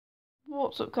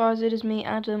What's up guys, it is me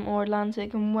Adam or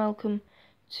Atlantic and welcome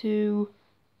to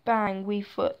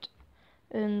WEFUT,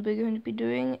 and we're going to be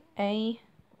doing a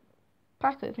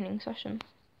pack opening session.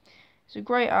 It's a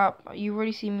great app. You've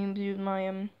already seen me do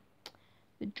my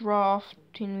the draft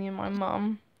between me and my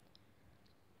mum,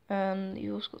 and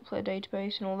you also got to play a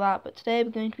database and all that, but today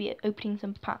we're going to be opening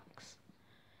some packs.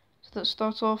 So let's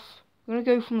start off. We're going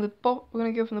to go from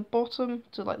the bottom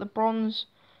to like the bronze,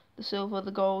 the silver, the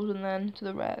gold, and then to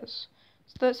the rares.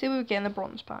 So let's see if we get in the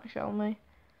bronze pack, shall we?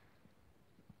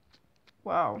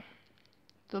 Wow.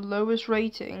 The lowest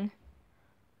rating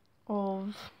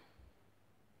of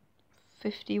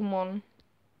 51.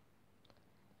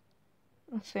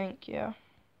 I think, yeah.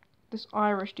 This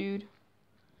Irish dude.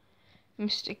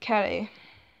 Mr. Kelly.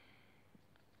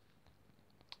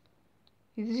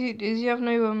 Does he have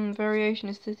no variation?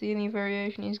 Is this the only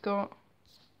variation he's got?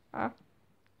 Huh?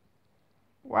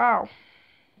 Wow.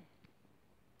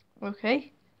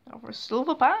 Okay, now for a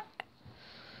silver pack.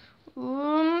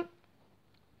 The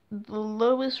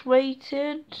lowest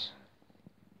rated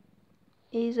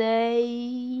is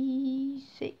a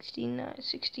 69,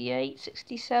 68,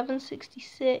 67,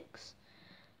 66.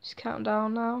 Just count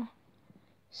down now.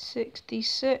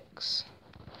 66.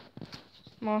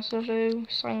 Marcelo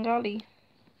Sangali.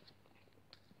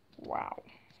 Wow.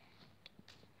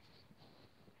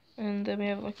 And then we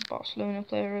have like a Barcelona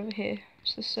player over here.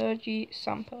 It's the Sergi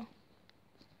Samper.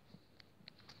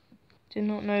 Did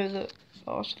not know that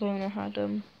Barcelona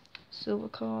had silver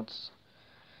cards.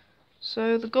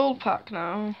 So the gold pack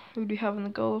now. Who do we have in the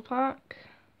gold pack?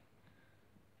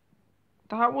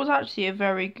 That was actually a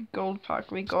very good gold pack.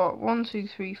 We got 4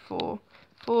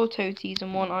 Toties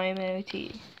and 1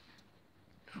 IMOT.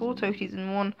 4 Toties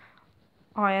and 1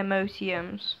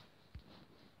 IMOTMs.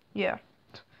 Yeah.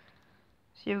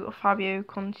 So you've got Fabio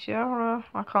Conciara.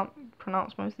 I can't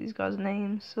pronounce most of these guys'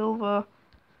 names. Silva,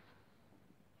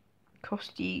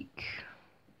 Kostic,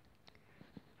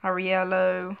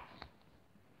 Ariello,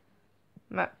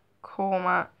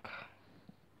 McCormack,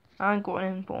 and got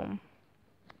an inform.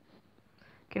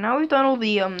 Okay, now we've done all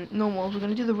the normals, we're going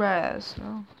to do the rares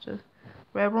now. So,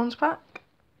 rare bronze pack.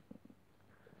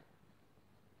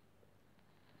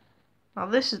 Now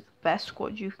this is the best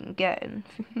squad you can get in.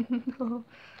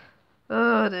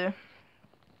 Oh dear.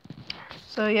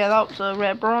 So yeah, that was a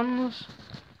rare bronze.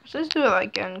 So let's do it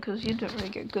again, because you didn't really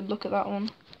get a good look at that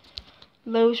one.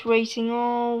 Lowest rating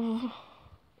of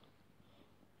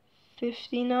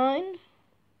 59.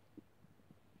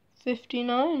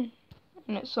 59.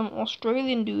 And it's some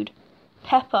Australian dude.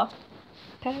 Peppa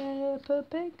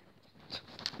Pig.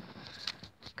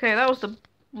 Okay, that was the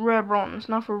rare bronze.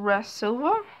 Now for rare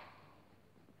silver.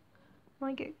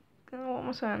 What am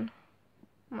I saying?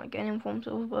 I might get an informed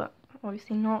silver, but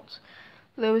obviously not.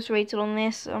 Lowest rated on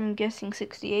this, I'm guessing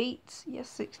 68. Yes,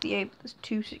 68, but there's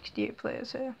 2 68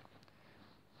 players here.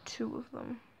 2 of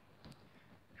them.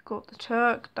 We've got the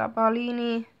Turk,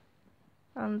 Dabalini,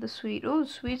 and the Swede. Oh, the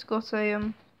Swede's got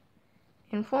a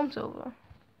informed silver.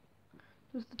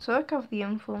 Does the Turk have the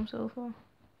informed silver?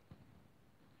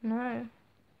 No.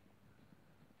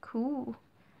 Cool.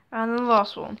 And then the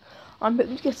last one. I'm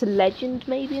hoping to get a legend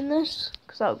maybe in this,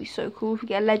 because that would be so cool if we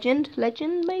get a legend.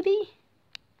 Legend maybe?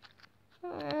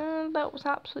 That was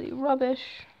absolutely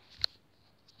rubbish.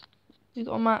 We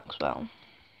got a Maxwell.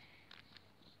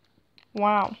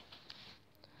 Wow.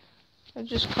 I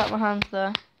just clapped my hands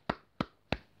there.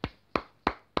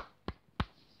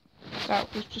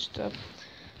 That was just a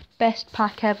best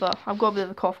pack ever. I've got a bit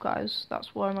of a cough, guys.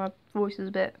 That's why my voice is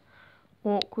a bit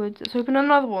awkward. Let's open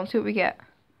another one, see what we get.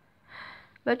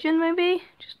 Legend maybe?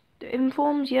 Just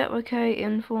informs? Yep, okay.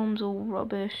 Informs all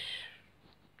rubbish.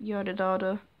 Yada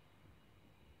yada.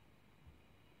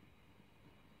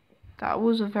 That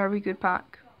was a very good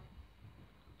pack,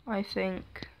 I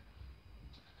think.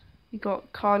 We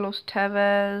got Carlos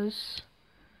Tevez,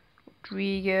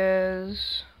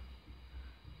 Rodriguez,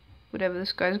 whatever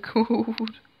this guy's called.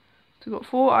 So we got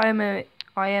 4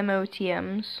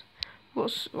 IMOTMs.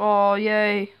 Oh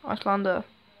yay, Icelander.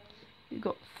 We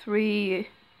got 3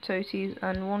 Toties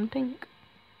and 1 pink.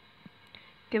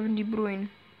 Kevin De Bruyne.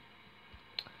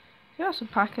 Yeah, some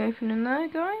pack opening there,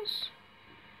 guys.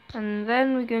 And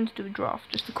then we're going to do a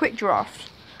draft, just a quick draft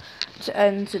to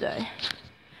end today.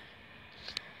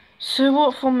 So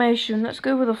what formation? Let's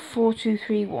go with a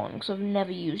 4-2-3-1 because I've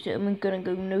never used it, and we're gonna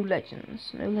go no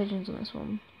legends. No legends on this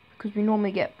one because we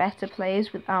normally get better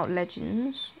players without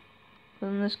legends. But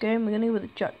in this game, we're gonna go with the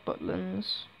Jack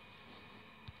Butlins,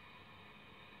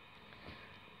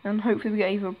 and hopefully we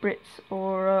get either Brits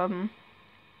or I'm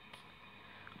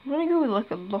gonna go with like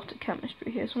a lot of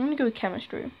chemistry here. So I'm gonna go with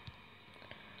chemistry.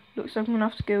 Looks like I'm gonna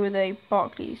have to go with a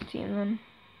Barclays team then.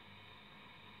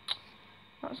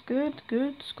 That's good,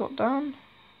 good. Scott down.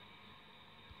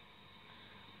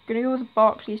 Gonna go with the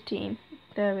Barclays team.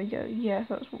 There we go. Yeah,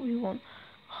 that's what we want.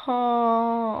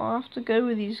 Oh, I have to go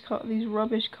with these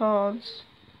rubbish cards.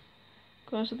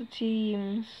 Because of the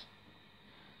teams.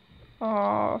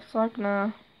 Oh,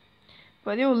 Sagna.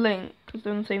 But they all link because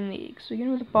they're in the same league. So we're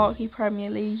going with the Barclays Premier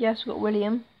League. Yes, we've got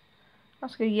William.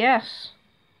 Let's go. Yes.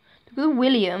 Look at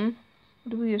William.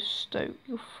 What do we have? Stoke.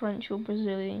 You're French. You're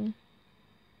Brazilian.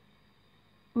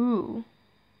 Ooh.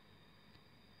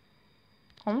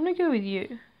 I'm gonna go with you.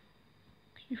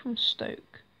 Cause you're from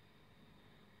Stoke.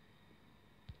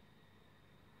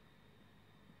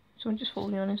 Someone just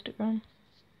followed me on Instagram.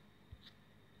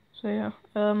 So yeah.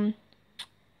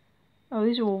 Oh,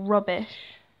 these are all rubbish.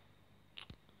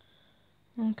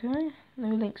 Okay, no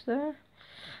links there.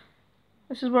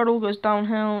 This is where it all goes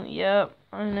downhill. Yep,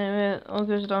 I know it. All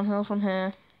goes downhill from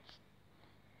here.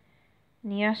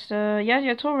 Iniesta,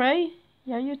 Yaya Toure.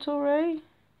 Yaya Toure.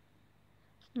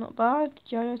 Not bad.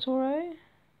 Yaya Toure.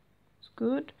 It's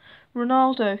good.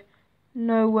 Ronaldo.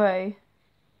 No way.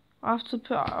 I have to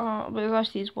put. But it's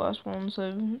actually his worst one.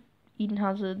 So Eden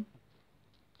Hazard.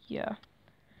 Yeah.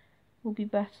 Will be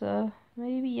better.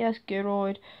 Maybe yes.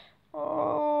 Giroud.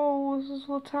 Oh, this is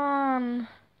Zlatan.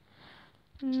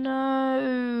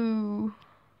 No.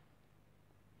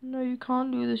 No, you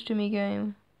can't do this to me,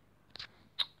 game.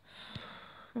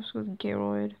 Let's go with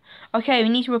Giroud. Okay, we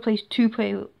need to replace two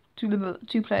players.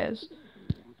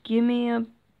 Give me a.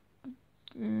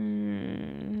 Do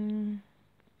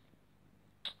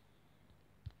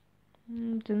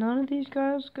none of these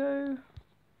guys go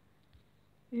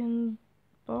in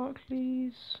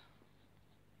Barclays?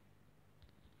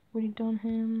 Already done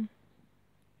him.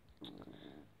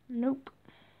 Nope.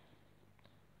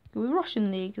 Go with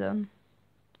Russian League then.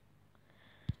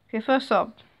 Okay, first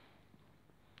up.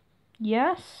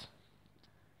 Yes.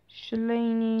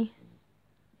 Shalani.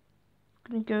 I'm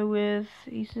gonna go with.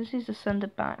 This is a centre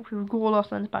back. We've got all our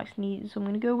centre backs needed, so I'm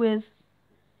gonna go with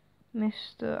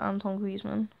Mr. Anton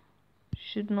Griezmann.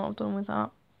 Should not have done with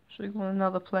that. Should go with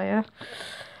another player.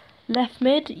 Left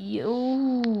mid.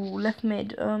 Ooh, left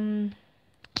mid.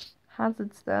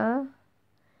 Hazard's there.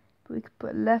 But we could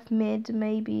put left mid,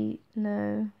 maybe.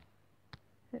 No.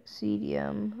 Let's see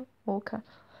okay.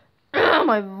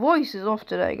 My voice is off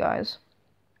today, guys.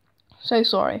 So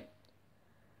sorry.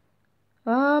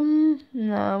 No,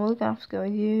 we're gonna have to go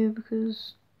with you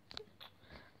because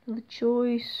the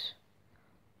choice.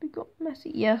 We got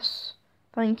Messi. Yes.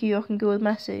 Thank you. I can go with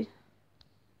Messi.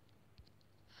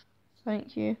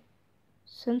 Thank you.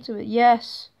 Centre mid.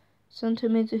 Yes. Centre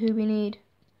mid's who we need.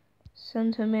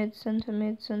 Centre mid.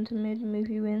 Move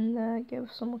you in there. Give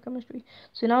us some more chemistry.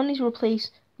 So now I need to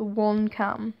replace the one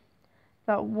cam.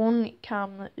 That one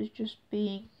cam that is just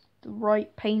being the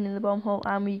right pain in the bum hole,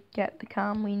 and we get the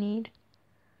cam we need.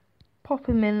 Pop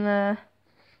him in there.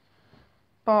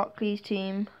 Barclays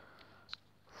team.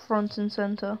 Front and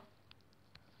centre.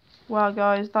 Wow,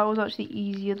 guys, that was actually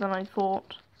easier than I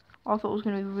thought. I thought it was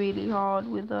going to be really hard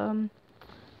with a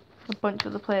bunch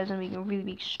of the players and being a really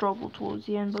big struggle towards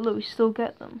the end. But look, we still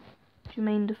get them.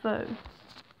 Jermaine Defoe.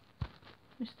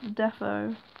 Mr.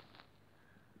 Defo.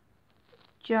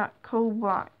 Jack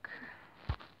Colback.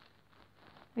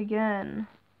 Again.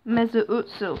 Mesut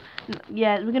Özil.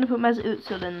 Yeah, we're going to put Mesut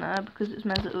Özil in there because it's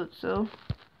Mesut Özil.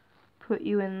 Put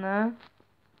you in there.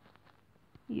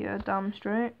 Yeah, damn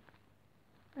straight.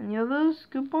 And the others?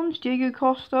 Good ones. Diego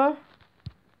Costa.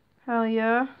 Hell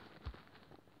yeah.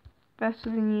 Better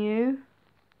than you.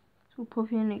 So we'll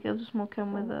put you in, it gives us more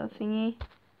chem with a thingy.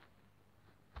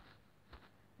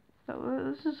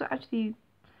 So, this is actually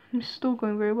still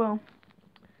going very well.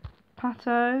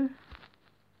 Pato.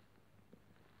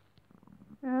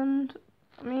 And,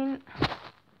 I mean,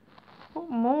 what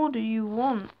more do you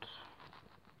want?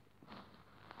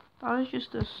 That is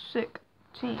just a sick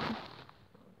team.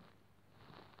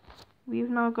 We've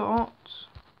now got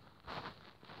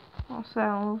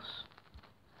ourselves.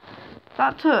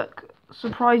 That took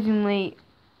surprisingly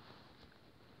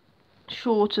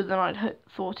shorter than I'd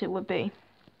thought it would be.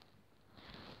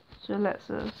 So let's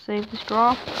save this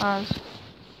draft as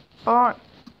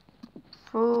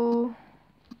full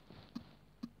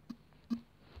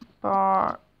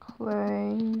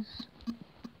Barclays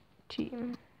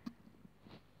team.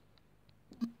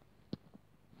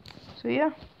 So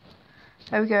yeah,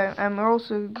 there we go. We're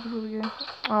also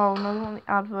oh no, we want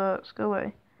the adverts. Go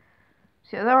away.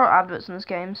 So yeah, there are adverts in this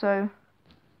game. So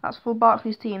that's for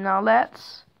Barclays team. Now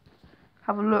let's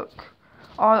have a look.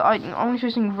 I'm going to show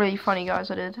something really funny,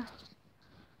 guys. I did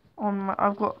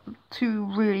I've got two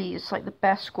really, it's like the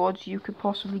best squads you could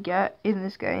possibly get in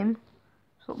this game.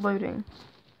 Stop loading.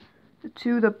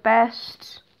 The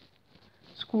best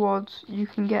squads you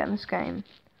can get in this game.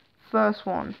 First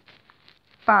one,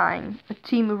 bang, a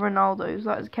team of Ronaldos.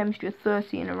 That is chemistry of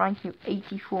 30 and a ranking of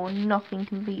 84. Nothing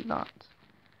can beat that.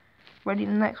 Ready,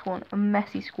 the next one, a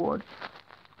Messi squad.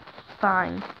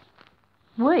 Bang.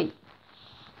 Wait,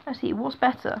 actually, what's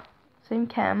better? Same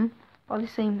chem, but the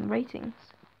same ratings.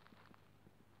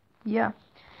 Yeah.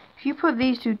 If you put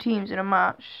these two teams in a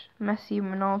match, Messi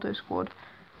and Ronaldo squad,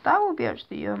 that would be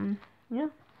actually, yeah.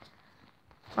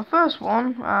 My first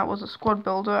one was a squad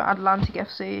builder, Atlantic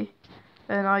FC,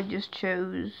 and I just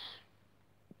chose...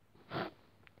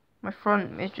 My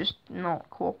front is just not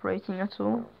cooperating at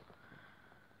all.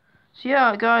 So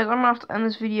yeah, guys, I'm going to have to end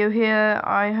this video here.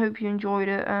 I hope you enjoyed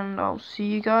it, and I'll see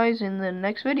you guys in the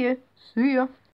next video. See ya!